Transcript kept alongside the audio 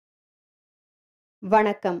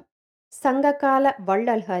வணக்கம். சங்ககால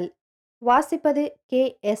வள்ளல்கள். வாசிப்பது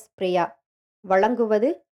கே.எஸ். பிரியா. வழங்குவது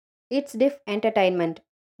இட்ஸ் டிஃப் என்டர்டெயின்மெண்ட்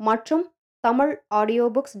மற்றும் தமிழ்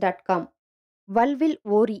audiobooks.com. வல்வில்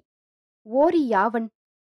ஓரி. ஓரி யாவன்?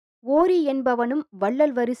 ஓரி என்பவனும்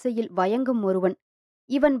வள்ளல் வரிசையில் வயங்கும் ஒருவன்.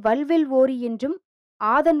 இவன் வல்வில் ஓரி என்றும்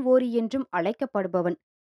ஆதன் ஓரி என்றும் அழைக்கப்படுபவன்.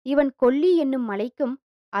 இவன் கொல்லி என்னும் மலைக்கும்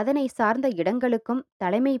அதனை சார்ந்த இடங்களுக்கும்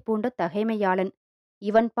தலைமை பூண்ட தகைமையாளன்.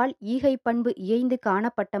 இவன்பால் ஈகை பண்பு இயைந்து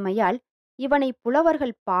காணப்பட்டமையால் இவனைப்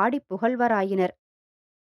புலவர்கள் பாடிப் புகழ்வராயினர்.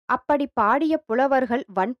 அப்படி பாடிய புலவர்கள்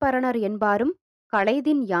வன்பரணர் என்பாரும்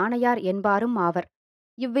களைதின் யானையார் என்பாரும் ஆவர்.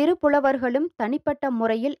 இவ்விரு புலவர்களும் தனிப்பட்ட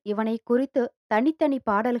முறையில் இவனைக் குறித்து தனித்தனி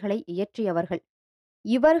பாடல்களை இயற்றியவர்கள்.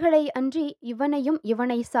 இவர்களை அன்றி இவனையும்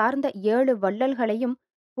இவனை சார்ந்த 7 வள்ளல்களையும்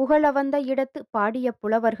புகழவந்த இடத்து பாடிய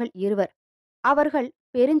புலவர்கள் இருவர். அவர்கள்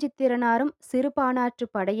பெருஞ்சித்திரனாரும்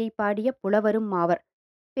சிறுபாணாற்றுப் படையை பாடிய புலவரும் ஆவர்.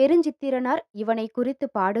 பெருஞ்சித்திரனார் இவனை குறித்து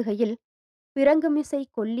பாடுகையில் பிறங்குமிசை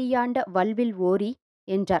கொல்லியாண்ட வல்வில் ஓரி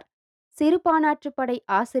என்றார். சிறுபாணாற்றுப்படை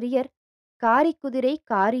ஆசிரியர் காரிக்குதிரை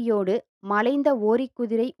காரியோடு மலைந்த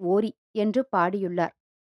ஓரிக்குதிரை ஓரி என்று பாடியுள்ளார்.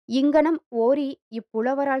 இங்ஙனம் ஓரி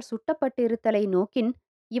இப்புலவரால் சுட்டப்பட்டிருத்தலை நோக்கின்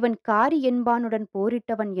இவன் காரி என்பானுடன்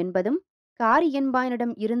போரிட்டவன் என்பதும் காரி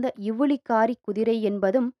என்பானிடம் இருந்த இவுளிக்காரி குதிரை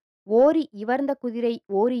என்பதும் ஓரி இவர்ந்த குதிரை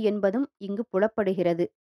ஓரி என்பதும் இங்கு புலப்படுகிறது.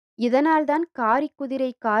 இதனால்தான் காரிக்குதிரை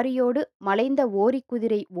காரியோடு மலைந்த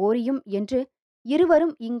ஓரிக்குதிரை ஓரியும் என்று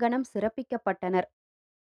இருவரும் இங்ஙனம் சிறப்பிக்கப்பட்டனர்.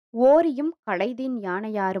 ஓரியும் களைதின்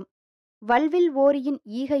யானையாரும். வல்வில் ஓரியின்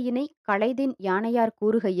ஈகையினை களைதின் யானையார்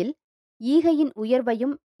கூறுகையில் ஈகையின்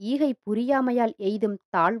உயர்வையும் ஈகை புரியாமையால் எய்தும்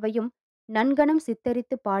தாழ்வையும் நன்கனம்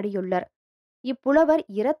சித்தரித்து பாடியுள்ளார். இப்புலவர்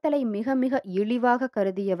இரத்தலை மிக மிக இழிவாக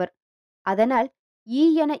கருதியவர். அதனால்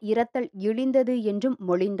ஈயென இரத்தல் இழிந்தது என்றும்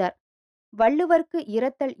மொழிந்தார். வள்ளுவர்க்கு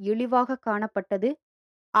இரத்தல் இழிவாக காணப்பட்டது.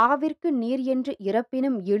 ஆவிற்கு நீர் என்று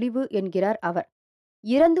இறப்பினும் இழிவு என்கிறார் அவர்.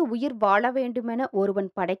 இறந்து உயிர் வாழ வேண்டுமென ஒருவன்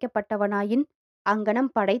படைக்கப்பட்டவனாயின்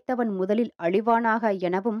அங்ஙனம் படைத்தவன் முதலில் அழிவானாக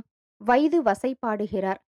எனவும் வைது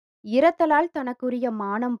வசைபாடுகிறார். இரத்தலால் தனக்குரிய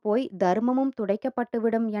மானம் போய் தர்மமும்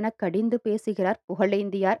துடைக்கப்பட்டுவிடும் எனக் கடிந்து பேசுகிறார்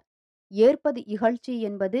புகழேந்தியார். ஏற்பது இகழ்ச்சி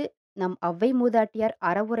என்பது நம் அவ்வை மூதாட்டியார்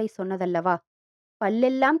அறவுரை சொன்னதல்லவா?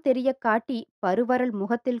 பல்லெல்லாம் தெரியக் காட்டி பருவரல்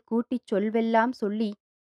முகத்தில் கூட்டிச் சொல்வெல்லாம் சொல்லி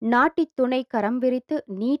நாட்டித் துணை கரம்விரித்து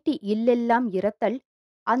நீட்டி இல்லெல்லாம் இரத்தல்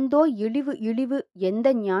அந்தோ இழிவு இழிவு எந்த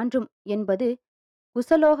ஞான்றும் என்பது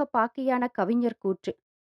குசலோக பாக்கியான கவிஞர் கூற்று.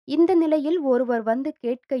 இந்த நிலையில் ஒருவர் வந்து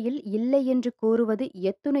கேட்கையில் இல்லை என்று கூறுவது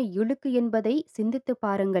எத்துணை இழுக்கு என்பதை சிந்தித்துப்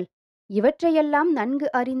பாருங்கள். இவற்றையெல்லாம் நன்கு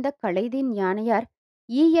அறிந்த களைதின் யானையார்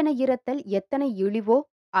ஈயென இரத்தல் எத்தனை இழிவோ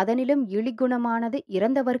அதனிலும் இழிகுணமானது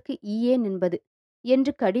இறந்தவர்க்கு ஈயேன் என்பது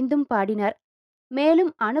என்று கடிந்தும் பாடினார்.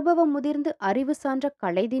 மேலும் அனுபவம் முதிர்ந்து அறிவு சான்ற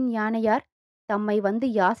களைதின் யானையார் தம்மை வந்து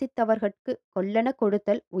யாசித்தவர்கட்கு கொல்லென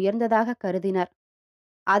கொடுத்தல் உயர்ந்ததாக கருதினார்.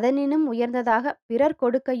 அதனினும் உயர்ந்ததாக பிறர்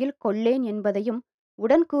கொடுக்கையில் கொல்லேன் என்பதையும்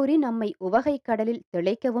உடன்கூறி நம்மை உவகைக் கடலில்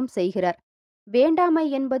திளைக்கவும் செய்கிறார். வேண்டாமை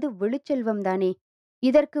என்பது விழுச்செல்வம்தானே.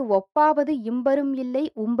 இதற்கு ஒப்பாவது இம்பரும் இல்லை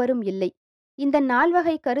உம்பரும் இல்லை. இந்த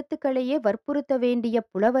 4 கருத்துக்களையே வற்புறுத்த வேண்டிய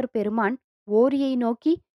புலவர் பெருமான் ஓரியை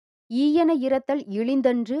நோக்கி ஈயென இரத்தல்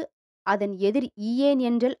இழிந்தன்று அதன் எதிர் ஈயேன்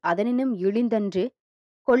என்றல் அதனினும் இழிந்தன்று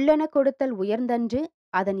கொல்லென கொடுத்தல் உயர்ந்தன்று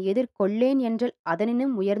அதன் எதிர் கொல்லேன் என்றல்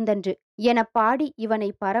அதனினும் உயர்ந்தன்று எனப் பாடி இவனை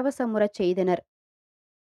பரவசமுறச் செய்தனர்.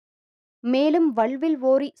 மேலும் வல்வில்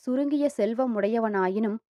ஓரி சுருங்கிய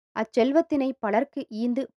செல்வமுடையவனாயினும் அச்செல்வத்தினை பலர்க்கு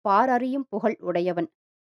ஈந்து பாரறியும் புகழ் உடையவன்.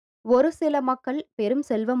 ஒரு சில மக்கள் பெரும்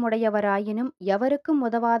செல்வமுடையவராயினும் எவருக்கும்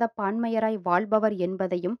உதவாத பான்மையராய் வாழ்பவர்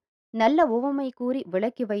என்பதையும் நல்ல உவமை கூறி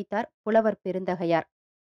விளக்கி வைத்தார் புலவர் பெருந்தகையார்.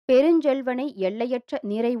 பெருஞ்செல்வனை எல்லையற்ற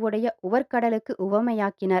நீரையுடைய உவர்கடலுக்கு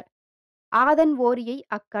உவமையாக்கினார். ஆதன் ஓரியை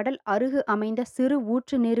அக்கடல் அருகு அமைந்த சிறு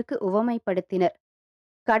ஊற்று நீருக்கு உவமைப்படுத்தினர்.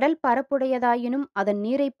 கடல் பரப்புடையதாயினும் அதன்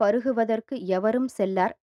நீரை பருகுவதற்கு எவரும்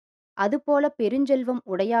செல்லார். அதுபோல பெருஞ்செல்வம்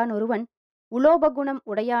உடையானொருவன் உலோபகுணம்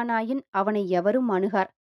உடையானாயின் அவனை எவரும்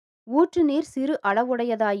அணுகார். ஊற்று நீர் சிறு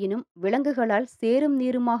அளவுடையதாயினும் விலங்குகளால் சேரும்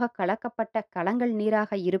நீருமாக கலக்கப்பட்ட கலங்கல்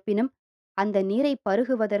நீராக இருப்பினும் அந்த நீரை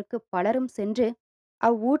பருகுவதற்கு பலரும் சென்று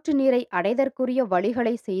அவ்வூற்று நீரை அடைதற்குரிய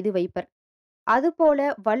வழிகளை செய்து வைப்பர். அதுபோல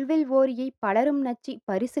வல்வில் ஓரியை பலரும் நச்சி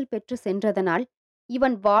பரிசில் பெற்று சென்றதனால்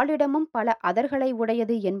இவன் வாழிடமும் பல அதர்களை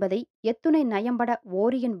உடையது என்பதை எத்துணை நயம்பட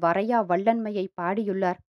ஓரியின் வரையா வல்லன்மையை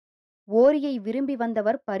பாடியுள்ளார். ஓரியை விரும்பி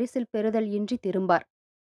வந்தவர் பரிசில் பெறுதல் இன்றி திரும்பார்.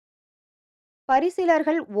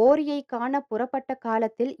 பரிசிலர்கள் ஓரியை காண புறப்பட்ட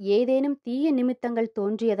காலத்தில் ஏதேனும் தீய நிமித்தங்கள்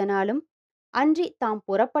தோன்றியதனாலும் அன்றி தாம்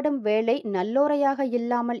புறப்படும் வேளை நல்லோரையாக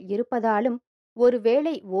இல்லாமல் இருப்பதாலும்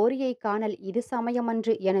ஒருவேளை ஓரியை காணல் இது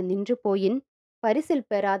சமயமன்று என நின்று போயின் பரிசில்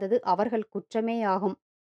பெறாதது அவர்கள் குற்றமே ஆகும்.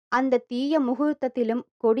 அந்த தீய முகூர்த்தத்திலும்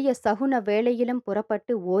கொடிய சகுன வேளையிலும்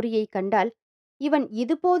புறப்பட்டு ஓரியைக் கண்டால், இவன்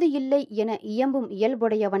இதுபோது இல்லை என இயம்பும்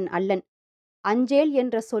இயல்புடையவன் அல்லன். அஞ்சேல்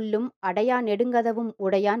என்ற சொல்லும் அடையா நெடுங்கதவும்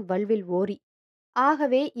உடையான் வல்வில் ஓரி.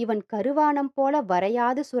 ஆகவே இவன் கருவானம் போல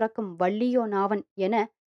வரையாது சுரக்கும் வள்ளியோ நாவன் என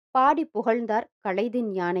பாடிப் புகழ்ந்தார் களைதின்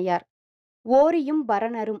யானையார். ஓரியும்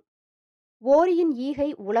பரணரும். ஓரியின் ஈகை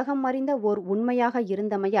உலகம் அறிந்த ஓர் உண்மையாக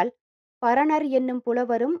இருந்தமையால் பரணர் என்னும்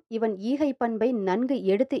புலவரும் இவன் ஈகைப் பண்பை நன்கு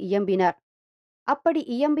எடுத்து இயம்பினார். அப்படி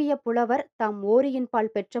இயம்பிய புலவர் தாம்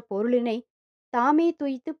ஓரியின்பால் பெற்ற பொருளினை தாமே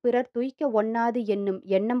துய்த்து பிறர் துய்க்க ஒண்ணாது என்னும்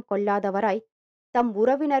எண்ணம் கொள்ளாதவராய் தம்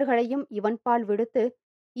உறவினர்களையும் இவன்பால் விடுத்து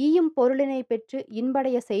ஈயும் பொருளினைப் பெற்று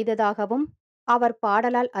இன்படைய செய்ததாகவும் அவர்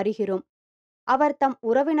பாடலால் அறிகிறோம். அவர் தம்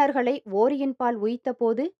உறவினர்களை ஓரியின்பால்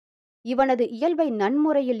உய்த்தபோது இவனது இயல்பை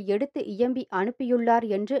நன்முறையில் எடுத்து இயம்பி அனுப்பியுள்ளார்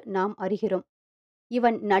என்று நாம் அறிகிறோம்.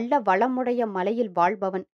 இவன் நல்ல வளமுடைய மலையில்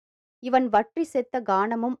வாழ்பவன். இவன் வற்றி செத்த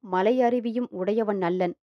கானமும் மலையருவியும் உடையவன்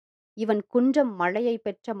அல்லன். இவன் குன்றம் மழையை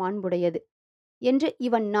பெற்ற மாண்புடையது என்று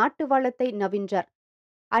இவன் நாட்டு வளத்தை நவின்றார்.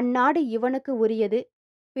 அந்நாடு இவனுக்கு உரியது,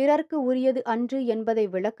 பிறர்க்கு உரியது அன்று என்பதை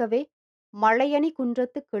விளக்கவே மழையணி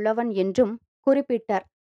குன்றத்துக் கிழவன் என்றும் குறிப்பிட்டார்.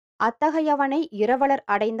 அத்தகையவனை இரவலர்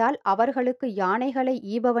அடைந்தால் அவர்களுக்கு யானைகளை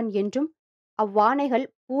ஈபவன் என்றும் அவ்வானைகள்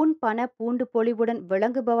பூண் பன பூண்டு பொலிவுடன்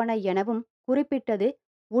விளங்குபவன எனவும் குறிப்பிட்டது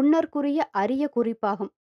உன்னற்குரிய அரிய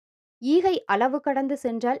குறிப்பாகும். ஈகை அளவு கடந்து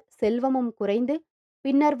சென்றால் செல்வமும் குறைந்து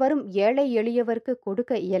பின்னர் வரும் ஏழை எளியவர்க்கு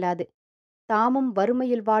கொடுக்க இயலாது. தாமும்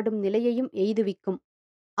வறுமையில் வாடும் நிலையையும் எய்துவிக்கும்.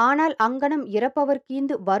 ஆனால் அங்ஙனம்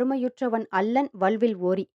இறப்பவர்க்கீந்து வறுமையுற்றவன் அல்லன் வல்வில்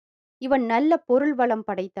ஓரி. இவன் நல்ல பொருள் வளம்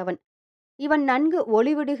படைத்தவன். இவன் நன்கு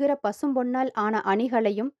ஒளிவிடுகிற பசும்பொன்னால் ஆன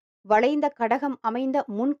அணிகளையும் வளைந்த கடகம் அமைந்த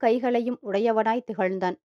முன் கைகளையும் உடையவனாய்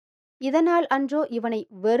திகழ்ந்தான். இதனால் அன்றோ இவனை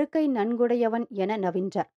வெறுக்கை நன்குடையவன் என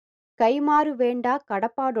நவின்றார். கைமாறு வேண்டா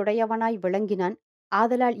கடப்பாடுடையவனாய் விளங்கினான்.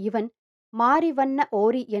 ஆதலால் இவன் மாரிவண்ண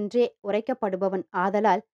ஓரி என்றே உரைக்கப்படுபவன்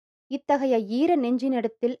ஆதலால் இத்தகைய ஈர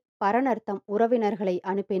நெஞ்சினிடத்தில் பரணர் தம் உறவினர்களை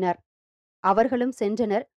அனுப்பினார். அவர்களும்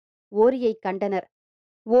சென்றனர். ஓரியைக் கண்டனர்.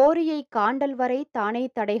 ஓரியைக் காண்டல் வரை தானே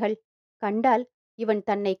தடைகள். கண்டால் இவன்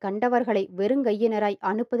தன்னை கண்டவர்களை வெறுங்கையினராய்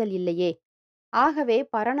அனுப்புதல் இல்லையே. ஆகவே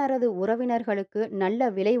பரணரது உறவினர்களுக்கு நல்ல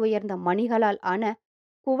விலை உயர்ந்த மணிகளால் ஆன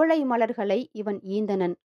குவளை மலர்களை இவன்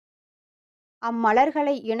ஈந்தனன்.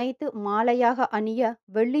 அம்மலர்களை இணைத்து மாலையாக அணிய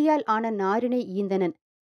வெள்ளியால் ஆன நாரினை ஈந்தனன்.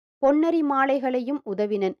 பொன்னரி மாலைகளையும்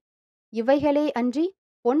உதவினன். இவைகளே அன்றி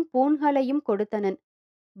பொன் பூண்களையும் கொடுத்தனன்.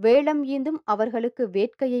 வேழம் ஈந்தும் அவர்களுக்கு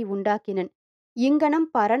வேட்கையை உண்டாக்கினன். இங்ஙனம்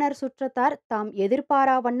பரணர் சுற்றத்தார் தாம்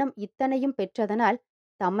எதிர்பாரா வண்ணம் இத்தனையும் பெற்றதனால்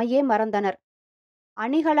தம்மையே மறந்தனர்.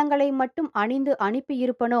 அணிகலங்களை மட்டும் அணிந்து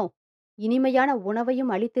அனுப்பியிருப்பனோ இனிமையான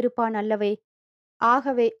உணவையும் அளித்திருப்பான் அல்லவே.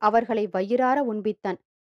 ஆகவே அவர்களை வயிறார உண்பித்தான்.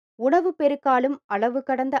 உணவு பெருக்காலும் அளவு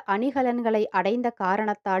கடந்த அணிகலன்களை அடைந்த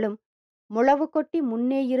காரணத்தாலும் முழவு கொட்டி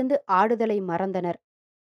முன்னேயிருந்து ஆடுதலை மறந்தனர்,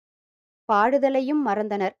 பாடுதலையும்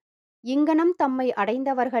மறந்தனர். இங்ஙனம் தம்மை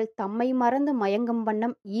அடைந்தவர்கள் தம்மை மறந்து மயங்கும்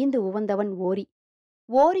வண்ணம் ஈந்து உவந்தவன் ஓரி.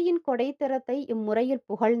 ஓரியின் கொடைத்திறத்தை இம்முறையில்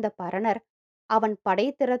புகழ்ந்த பரணர் அவன்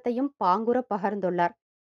படைத்திறத்தையும் பாங்குற பகர்ந்துள்ளார்.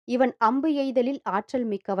 இவன் அம்பு எய்தலில் ஆற்றல்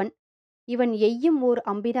மிக்கவன். இவன் எய்யும் ஓர்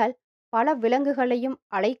அம்பினால் பல விலங்குகளையும்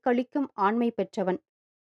அலைக்கழிக்கும் ஆண்மை பெற்றவன்.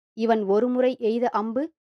 இவன் ஒருமுறை எய்த அம்பு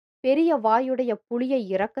பெரிய வாயுடைய புலியை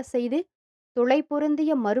இறக்க செய்து துளை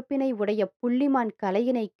பொருந்திய மறுப்பினை உடைய புள்ளிமான்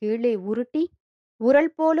கலையினை கீழே உருட்டி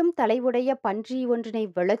உரல் போலும் தலைவுடைய பன்றி ஒன்றினை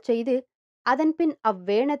விழச் செய்து அதன்பின்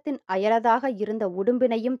அவ்வேணத்தின் அயலதாக இருந்த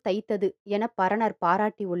உடும்பினையும் தைத்தது என பரணர்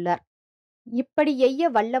பாராட்டியுள்ளார். இப்படி எய்ய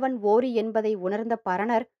வல்லவன் ஓரி என்பதை உணர்ந்த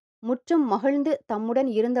பரணர் முற்றும் மகிழ்ந்து தம்முடன்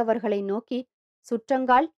இருந்தவர்களை நோக்கி,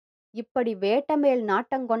 சுற்றங்கால், இப்படி வேட்டமேல்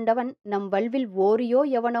நாட்டங்கொண்டவன் நம் வல்வில் ஓரியோ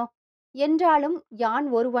எவனோ? என்றாலும் யான்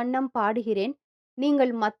ஒரு வண்ணம் பாடுகிறேன்.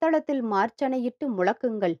 நீங்கள் மத்தளத்தில் மார்ச்சனையிட்டு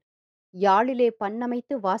முழக்குங்கள். யாழிலே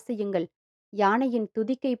பண்ணமைத்து வாசியுங்கள். யானையின்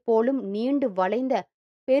துதிக்கை போலும் நீண்டு வளைந்த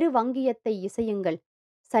பெருவங்கியத்தை இசையுங்கள்.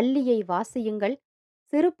 சல்லியை வாசியுங்கள்.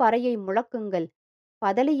 சிறு பறையை முழக்குங்கள்.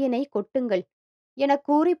 பதலியினை கொட்டுங்கள் எனக்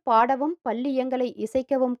கூறிப் பாடவும் பல்லியங்களை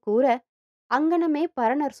இசைக்கவும் கூற அங்ஙனமே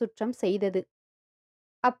பரணர் சுற்றம் செய்தது.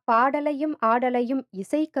 அப்பாடலையும் ஆடலையும்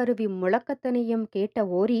இசைக்கருவி முழக்கத்தினையும் கேட்ட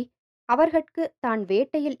ஓரி அவர்கட்கு தான்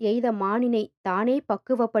வேட்டையில் எய்த மானினை தானே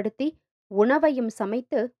பக்குவப்படுத்தி உணவையும்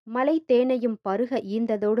சமைத்து மலை தேனையும் பருக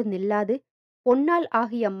ஈந்ததோடு நில்லாது பொன்னால்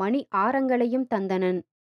ஆகிய மணி ஆரங்களையும் தந்தனன்.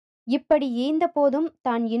 இப்படி ஈந்த போதும்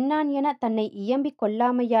தான் இன்னான் என தன்னை இயம்பிக்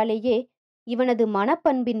கொள்ளாமையாலேயே இவனது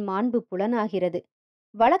மனப்பண்பின் மாண்பு புலனாகிறது.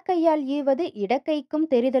 வலக்கையால் ஈவது இடக்கைக்கும்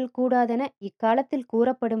தெரிதல் கூடாதென இக்காலத்தில்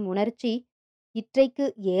கூறப்படும் உணர்ச்சி இற்றைக்கு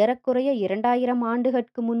ஏறக்குறைய 2000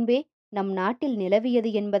 ஆண்டுகட்கு முன்பே நம் நாட்டில் நிலவியது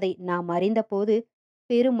என்பதை நாம் அறிந்தபோது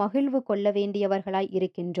பெருமகிழ்வு கொள்ள வேண்டியவர்களாய்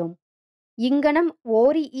இருக்கின்றோம். இங்ஙனம்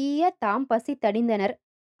ஓரி ஈய தாம் பசி தணிந்தனர்.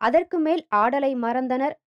 அதற்கு மேல் ஆடலை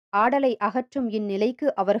மறந்தனர். ஆடலை அகற்றும் இந்நிலைக்கு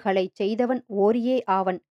அவர்களைச் செய்தவன் ஓரியே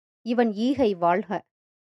ஆவன். இவன் ஈகை வாழ்க!